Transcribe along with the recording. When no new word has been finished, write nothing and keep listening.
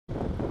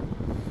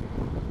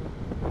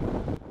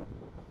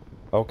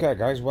Okay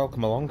guys,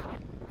 welcome along.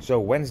 So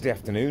Wednesday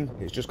afternoon,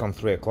 it's just gone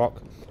 3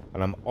 o'clock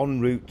and I'm en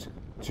route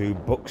to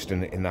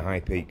Buxton in the High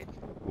Peak.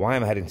 Why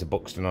am I heading to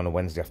Buxton on a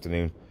Wednesday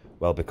afternoon?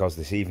 Well, because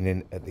this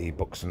evening at the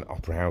Buxton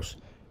Opera House,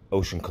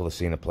 Ocean Colour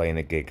Scene are playing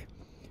a gig.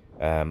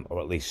 Or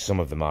at least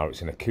some of them are.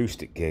 It's an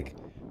acoustic gig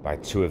by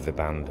two of the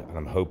band and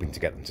I'm hoping to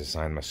get them to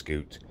sign my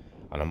scoot.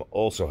 And I'm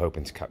also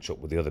hoping to catch up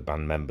with the other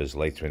band members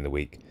later in the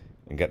week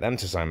and get them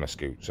to sign my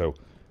scoot. So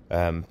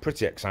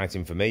pretty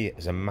exciting for me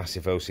as a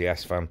massive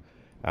OCS fan.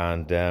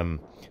 And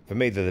for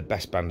me, they're the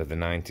best band of the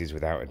 90s,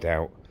 without a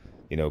doubt.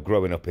 You know,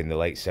 growing up in the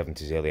late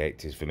 70s, early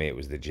 80s, for me, it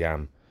was the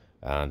Jam.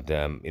 And,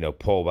 you know,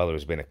 Paul Weller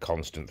has been a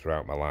constant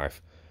throughout my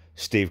life.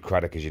 Steve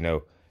Cradock, as you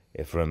know,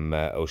 from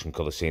Ocean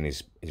Colour Scene,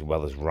 is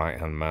Weller's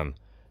right-hand man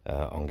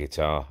on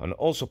guitar. And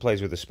also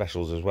plays with the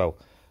Specials as well.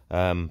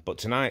 But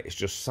tonight, it's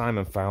just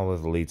Simon Fowler,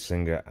 the lead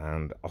singer,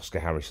 and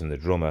Oscar Harrison, the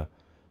drummer.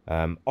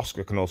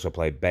 Oscar can also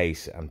play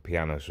bass and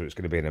piano, so it's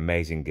going to be an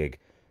amazing gig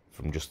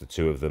from just the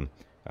two of them.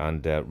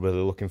 And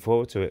really looking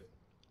forward to it.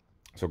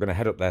 So we're going to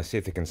head up there, see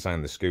if they can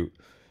sign the scoot.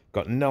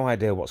 Got no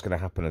idea what's going to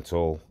happen at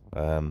all,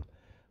 but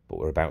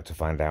we're about to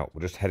find out.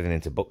 We're just heading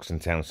into Buxton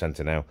Town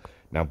Centre now.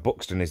 Now,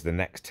 Buxton is the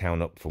next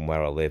town up from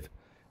where I live,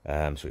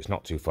 so it's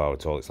not too far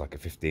at all. It's like a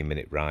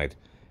 15-minute ride.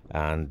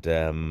 And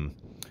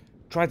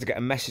tried to get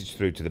a message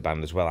through to the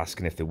band as well,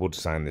 asking if they would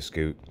sign the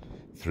scoot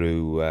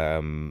through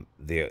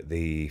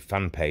the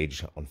fan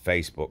page on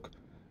Facebook.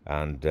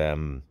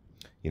 And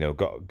you know,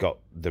 got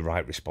the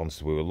right response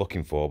that we were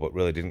looking for, but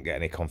really didn't get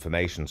any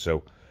confirmation.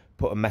 So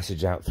put a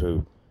message out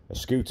through a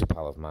scooter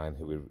pal of mine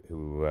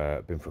who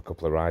been for a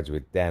couple of rides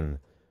with Den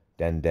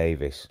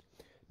Davis.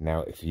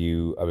 Now, if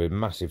you are a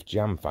massive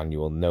Jam fan, you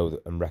will know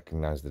that and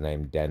recognise the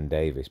name Den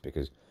Davis,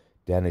 because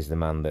Den is the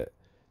man that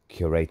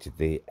curated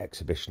the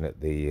exhibition at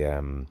the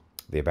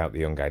About the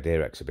Young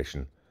Idea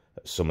exhibition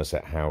at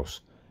Somerset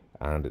House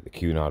and at the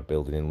Cunard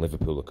building in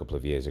Liverpool a couple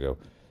of years ago.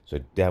 So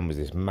Den was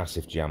this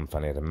massive Jam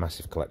fan. He had a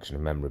massive collection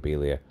of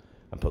memorabilia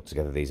and put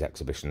together these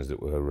exhibitions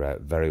that were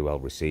very well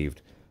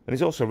received. And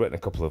he's also written a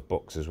couple of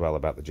books as well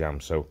about the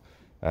Jam. So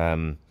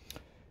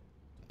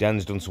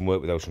Den's done some work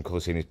with Ocean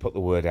Colour Scene. He's put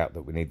the word out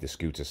that we need the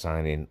scooter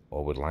signing,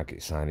 or would like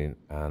it signing.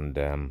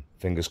 And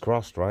fingers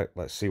crossed, right?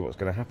 Let's see what's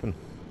going to happen.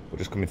 We're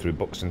just coming through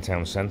Buxton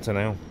Town Centre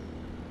now.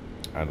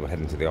 And we're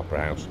heading to the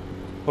Opera House.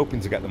 Hoping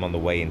to get them on the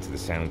way into the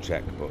sound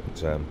check. But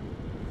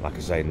like I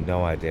say,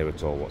 no idea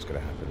at all what's going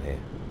to happen here.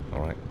 All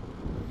right.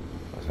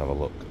 Let's have a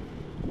look.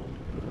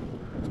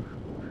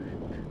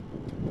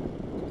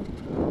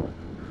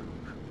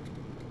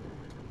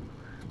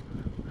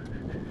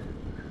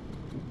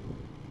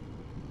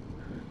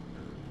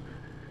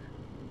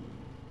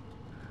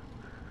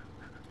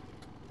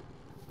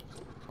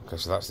 Okay,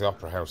 so that's the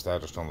Opera House there,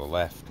 just on the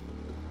left.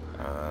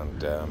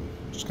 And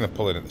just going to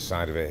pull in at the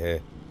side of it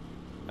here.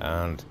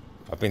 And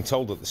I've been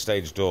told that the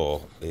stage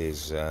door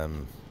is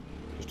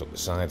just up the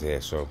side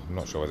here, so I'm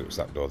not sure whether it's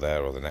that door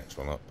there or the next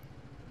one up.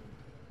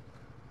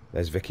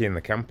 There's Vicky in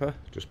the camper,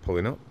 just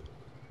pulling up.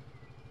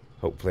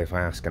 Hopefully, if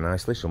I ask her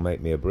nicely, she'll make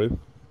me a brew.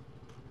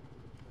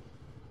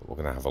 But we're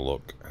going to have a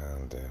look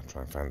and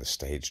try and find the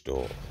stage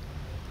door.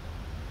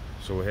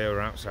 So we're here, we're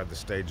outside the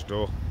stage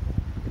door.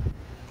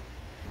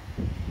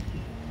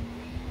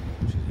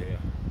 Which is here.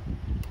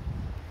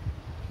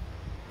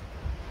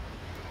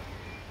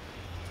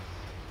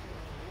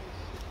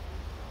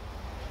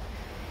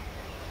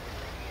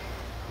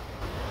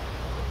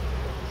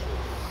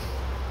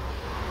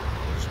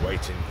 Just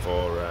waiting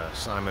for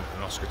Simon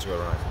and Oscar to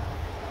arrive.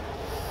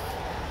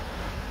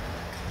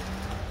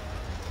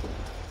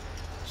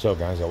 So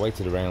guys, I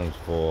waited around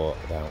for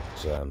about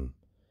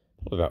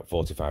probably about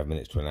 45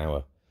 minutes to an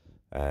hour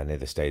near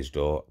the stage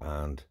door,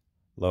 and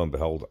lo and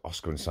behold,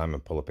 Oscar and Simon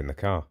pull up in the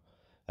car.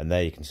 And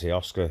there you can see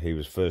Oscar. He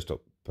was first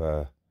up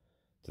to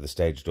the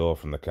stage door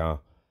from the car,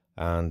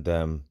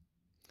 and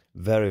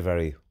very,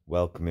 very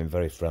welcoming,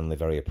 very friendly,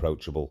 very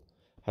approachable.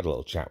 Had a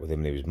little chat with him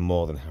and he was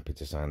more than happy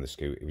to sign the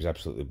scoot. He was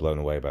absolutely blown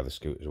away by the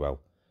scoot as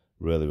well.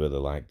 Really, really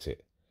liked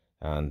it.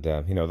 And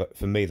you know,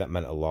 for me that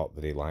meant a lot,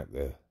 that he liked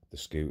the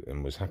scoot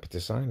and was happy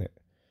to sign it.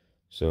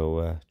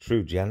 So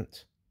true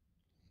gent.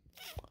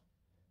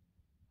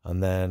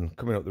 And then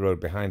coming up the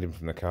road behind him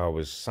from the car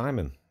was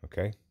Simon.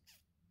 Okay,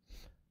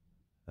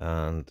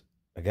 and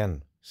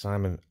again,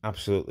 Simon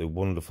absolutely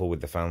wonderful with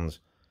the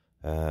fans,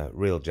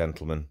 real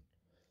gentleman.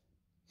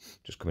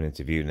 Just coming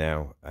into view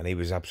now, and he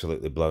was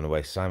absolutely blown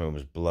away. Simon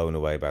was blown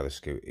away by the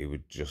scoot. He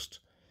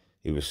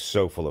was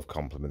so full of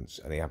compliments,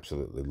 and he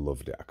absolutely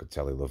loved it. I could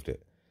tell he loved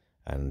it.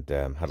 And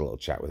had a little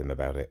chat with him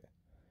about it.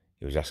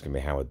 He was asking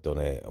me how I'd done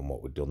it and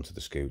what we'd done to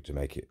the scoot to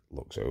make it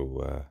look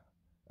so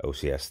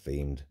OCS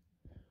themed,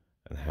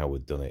 and how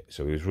we'd done it.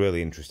 So he was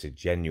really interested,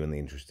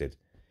 genuinely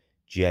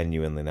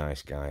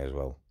nice guy as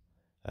well.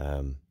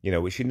 You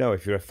know, which, you know,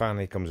 if you're a fan,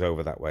 he comes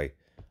over that way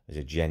as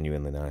a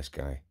genuinely nice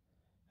guy.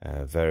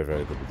 Very,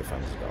 very good with the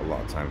fans. He's got a lot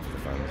of time for the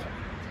fans.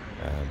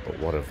 But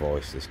what a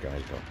voice this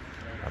guy's got.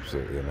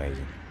 Absolutely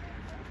amazing.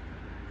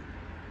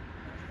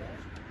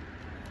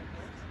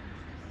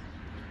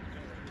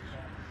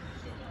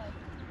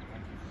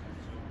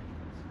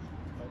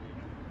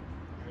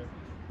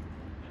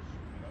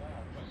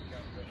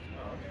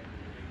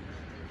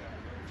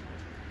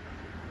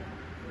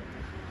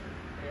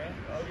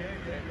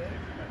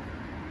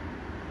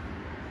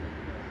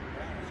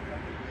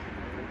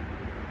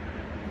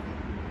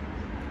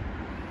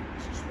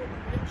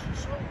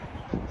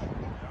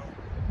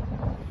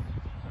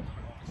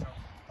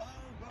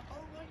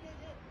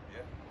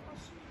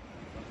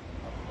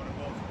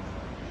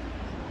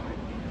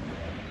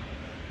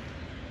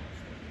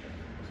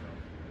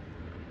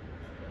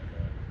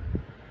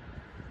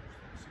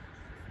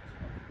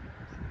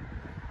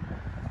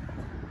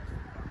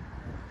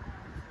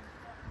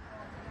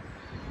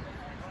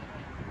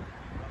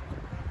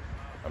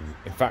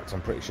 In fact,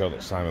 I'm pretty sure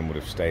that Simon would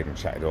have stayed and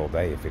chatted all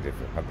day if he'd have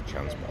had the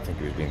chance, but I think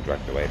he was being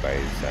dragged away by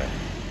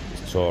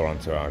his tour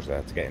entourage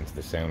there to get into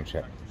the sound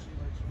check.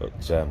 But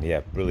yeah,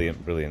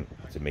 brilliant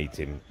to meet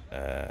him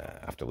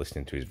after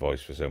listening to his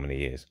voice for so many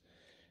years.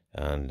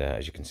 And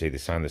as you can see, they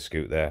signed the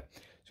scoot there.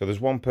 So there's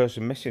one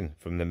person missing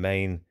from the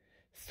main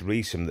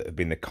threesome that have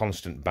been the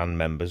constant band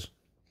members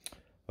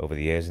over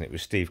the years, and it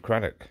was Steve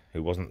Cradock,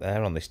 who wasn't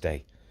there on this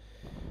day.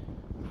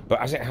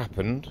 But as it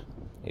happened,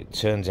 it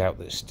turns out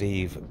that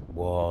Steve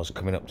was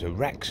coming up to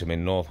Wrexham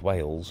in North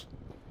Wales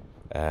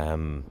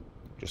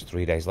just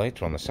 3 days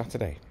later on the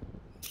Saturday.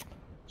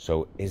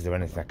 So is there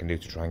anything I can do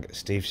to try and get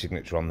Steve's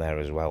signature on there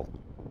as well?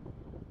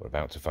 We're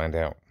about to find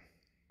out.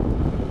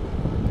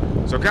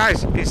 So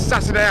guys, it's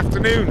Saturday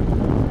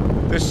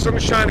afternoon. The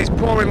sunshine is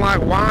pouring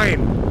like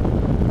wine.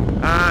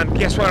 And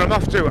guess where I'm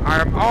off to?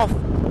 I am off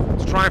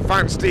to try and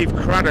find Steve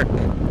Cradock.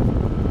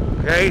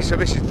 Okay, so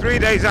this is 3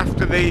 days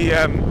after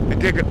the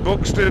gig at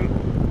Buxton,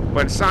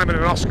 when Simon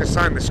and Oscar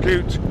signed the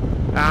scoot,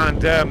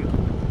 and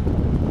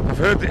I've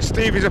heard that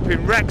Steve is up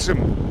in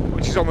Wrexham,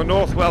 which is on the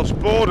North Welsh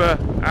border,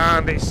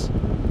 and it's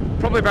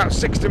probably about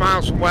 60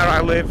 miles from where I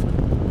live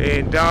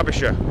in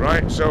Derbyshire,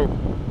 right? So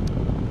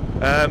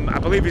I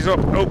believe he's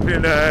up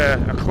opening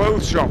a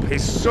clothes shop.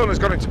 His son has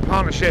gone into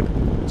partnership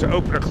to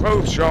open a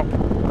clothes shop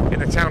in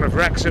the town of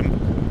Wrexham,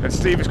 and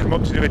Steve has come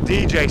up to do a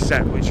DJ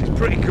set, which is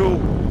pretty cool.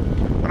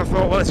 And I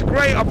thought, well, it's a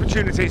great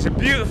opportunity, it's a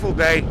beautiful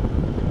day,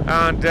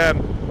 and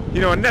you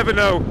know, you never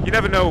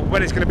know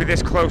when it's going to be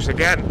this close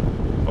again,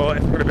 or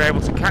if I'm going to be able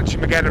to catch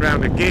him again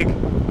around a gig.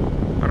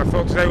 And I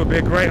thought today would be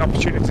a great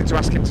opportunity to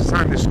ask him to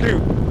sign the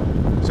scoot.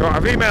 So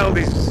I've emailed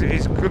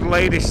his good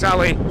lady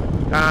Sally,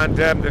 and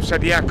they've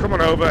said, yeah, come on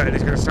over, and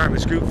he's going to sign the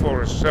scoot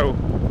for us. So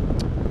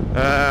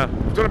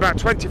we've done about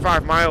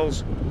 25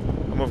 miles,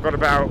 and we've got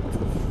about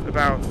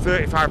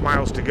 35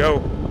 miles to go,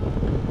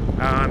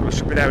 and we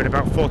should be there in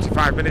about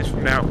 45 minutes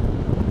from now.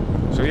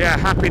 So yeah,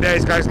 happy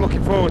days, guys.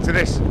 Looking forward to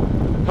this.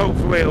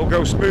 Hopefully it'll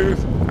go smooth,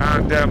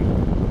 and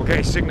we'll get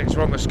his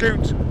signature on the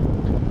scoot.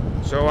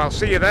 So I'll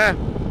see you there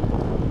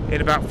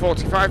in about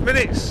 45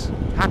 minutes.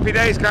 Happy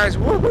days, guys.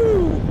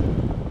 Woohoo!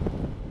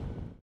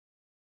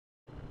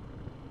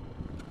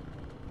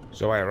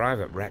 So I arrive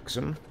at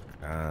Wrexham,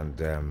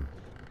 and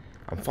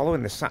I'm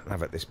following the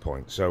sat-nav at this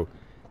point. So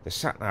the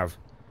sat-nav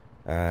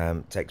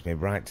takes me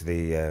right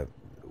to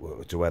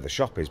where the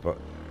shop is, but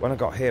when I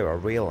got here I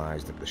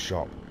realised that the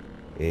shop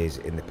is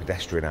in the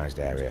pedestrianised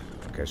area.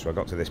 Okay, so I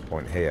got to this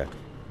point here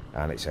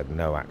and it said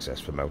no access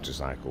for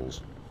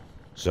motorcycles.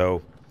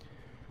 So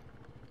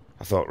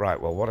I thought, right,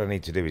 well, what I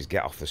need to do is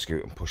get off the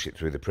scoot and push it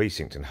through the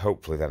precinct, and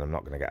hopefully then I'm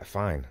not going to get a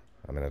fine.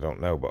 I mean, I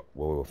don't know, but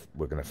we're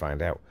going to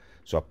find out.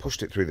 So I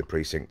pushed it through the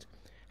precinct.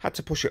 Had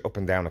to push it up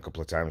and down a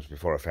couple of times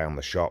before I found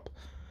the shop.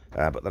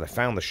 But then I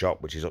found the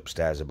shop, which is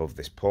upstairs above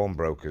this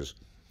pawnbroker's,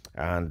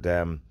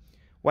 and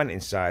went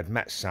inside,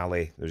 met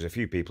Sally. There was a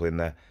few people in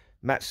there.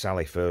 Met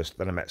Sally first,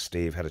 then I met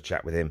Steve, had a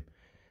chat with him.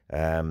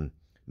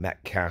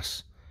 Met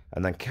Cass,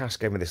 and then Cass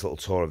gave me this little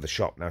tour of the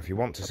shop. Now, if you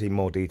want to see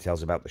more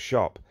details about the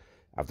shop,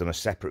 I've done a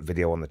separate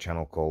video on the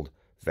channel called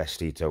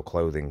Vestito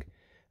Clothing.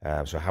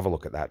 So have a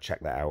look at that,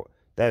 check that out.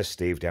 There's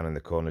Steve down in the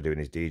corner doing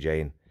his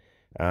DJing.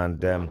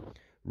 And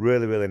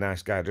really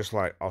nice guy, just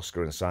like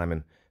Oscar and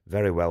Simon.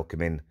 Very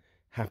welcoming,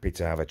 happy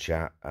to have a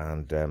chat,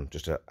 and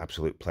just an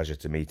absolute pleasure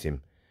to meet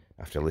him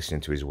after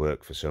listening to his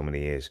work for so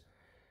many years.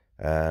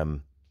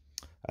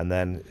 And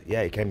then,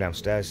 yeah, he came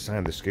downstairs,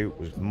 signed the scoot,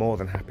 was more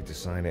than happy to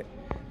sign it.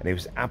 And he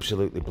was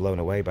absolutely blown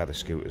away by the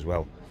scoot as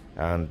well.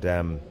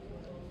 And,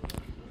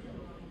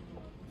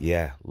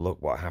 yeah,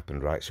 look what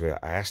happened, right? So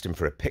I asked him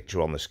for a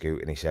picture on the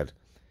scoot, and he said,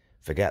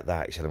 forget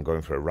that. He said, I'm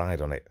going for a ride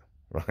on it,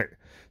 right?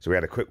 So we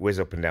had a quick whiz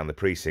up and down the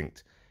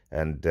precinct.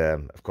 And,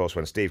 of course,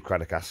 when Steve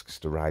Cradock asks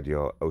to ride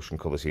your Ocean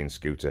Colour Scene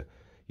scooter,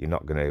 you're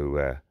not going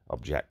to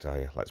object, are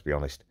you? Let's be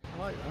honest. I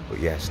like that. But,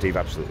 yeah, Steve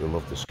absolutely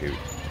loved the scoot.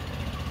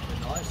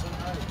 Nice, isn't it?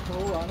 It's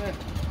cool, isn't it?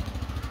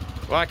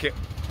 Like it.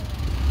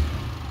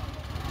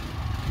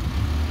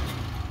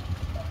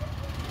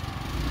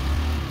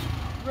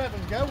 Rev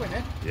and go,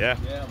 innit? Yeah.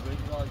 Yeah, I really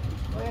like it.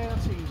 Yeah,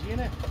 that's easy,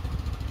 innit?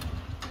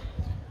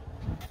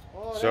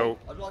 Oh, So,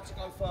 I'd like to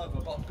go further,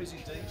 but I'm busy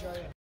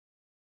DJing.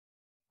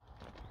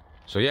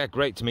 So yeah,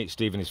 great to meet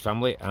Steve and his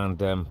family, and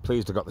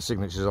pleased I got the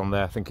signatures on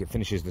there. I think it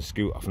finishes the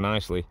scoot off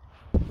nicely.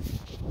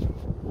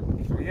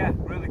 So yeah,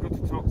 really good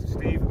to talk to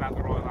Steve about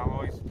the Royal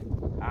Alloys.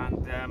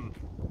 And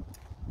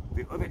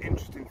the other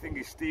interesting thing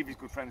is Steve is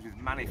good friends with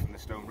Manny from the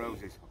Stone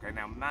Roses. Okay,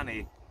 now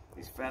Manny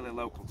is fairly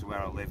local to where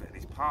I live, and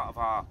he's part of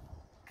our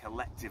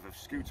collective of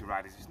scooter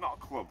riders. It's not a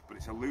club, but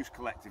it's a loose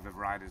collective of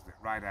riders that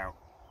ride out.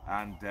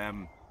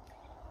 And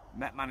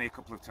met Manny a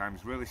couple of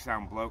times, really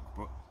sound bloke,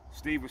 but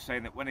Steve was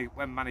saying that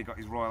when Manny got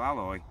his Royal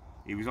Alloy,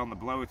 he was on the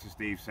blower to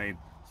Steve saying,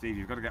 Steve,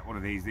 you've got to get one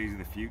of these are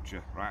the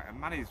future, right? And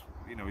Manny's,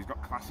 you know, he's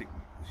got classic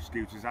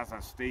scooters, as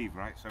has Steve,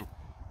 right? So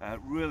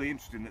really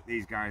interesting that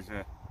these guys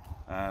are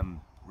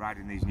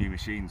riding these new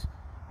machines.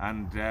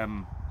 And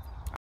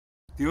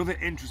the other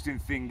interesting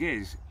thing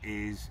is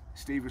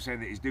Steve was saying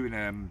that he's doing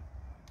a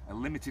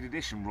limited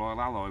edition Royal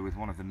Alloy with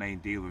one of the main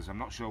dealers. I'm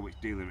not sure which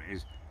dealer it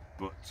is,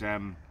 but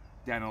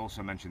Dan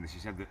also mentioned this. He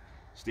said that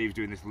Steve's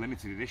doing this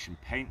limited edition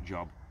paint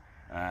job,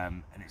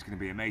 and it's going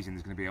to be amazing.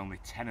 There's going to be only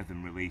 10 of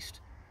them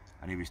released,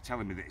 and he was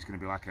telling me that it's going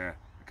to be like a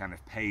kind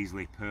of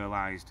paisley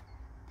pearlized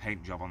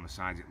paint job on the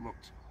sides. It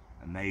looked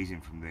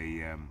amazing from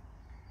the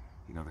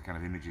you know, the kind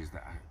of images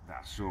that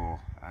I saw,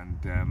 and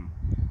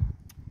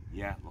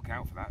yeah, look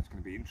out for that. It's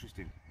going to be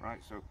interesting, right?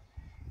 So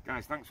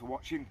guys, thanks for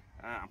watching.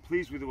 I'm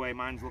pleased with the way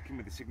mine's looking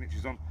with the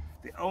signatures on.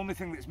 The only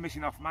thing that's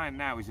missing off mine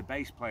now is a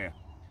bass player.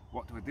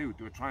 What do?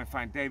 Do I try and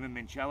find Damon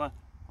Minchella,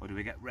 or do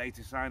we get Ray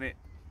to sign it,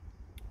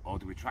 or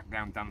do we track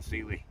down Dan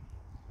Seeley?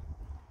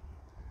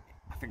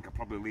 I think I'll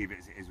probably leave it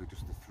as it is with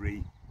just the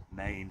 3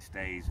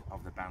 mainstays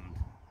of the band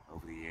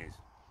over the years.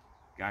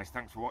 Guys,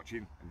 thanks for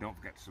watching, and don't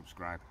forget to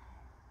subscribe.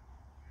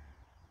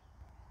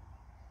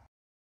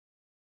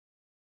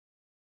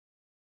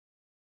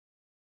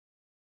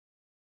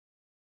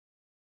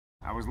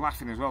 I was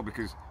laughing as well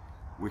because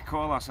we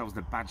call ourselves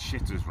the Bad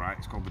Shitters, right?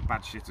 It's called the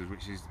Bad Shitters,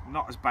 which is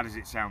not as bad as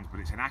it sounds, but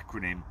it's an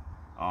acronym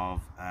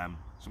of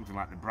something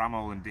like the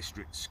Bramall and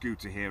District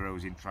Scooter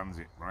Heroes in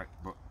Transit, right?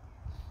 But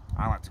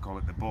I like to call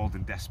it the Bold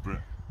and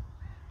Desperate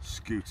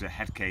Scooter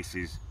Head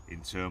Cases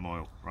in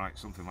Turmoil, right?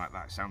 Something like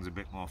that. It sounds a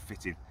bit more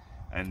fitting.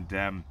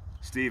 And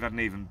Steve had an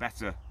even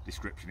better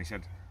description. He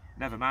said,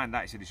 never mind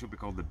that, he said it should be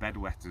called the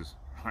Bedwetters,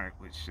 right?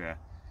 Which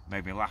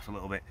made me laugh a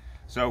little bit.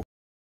 So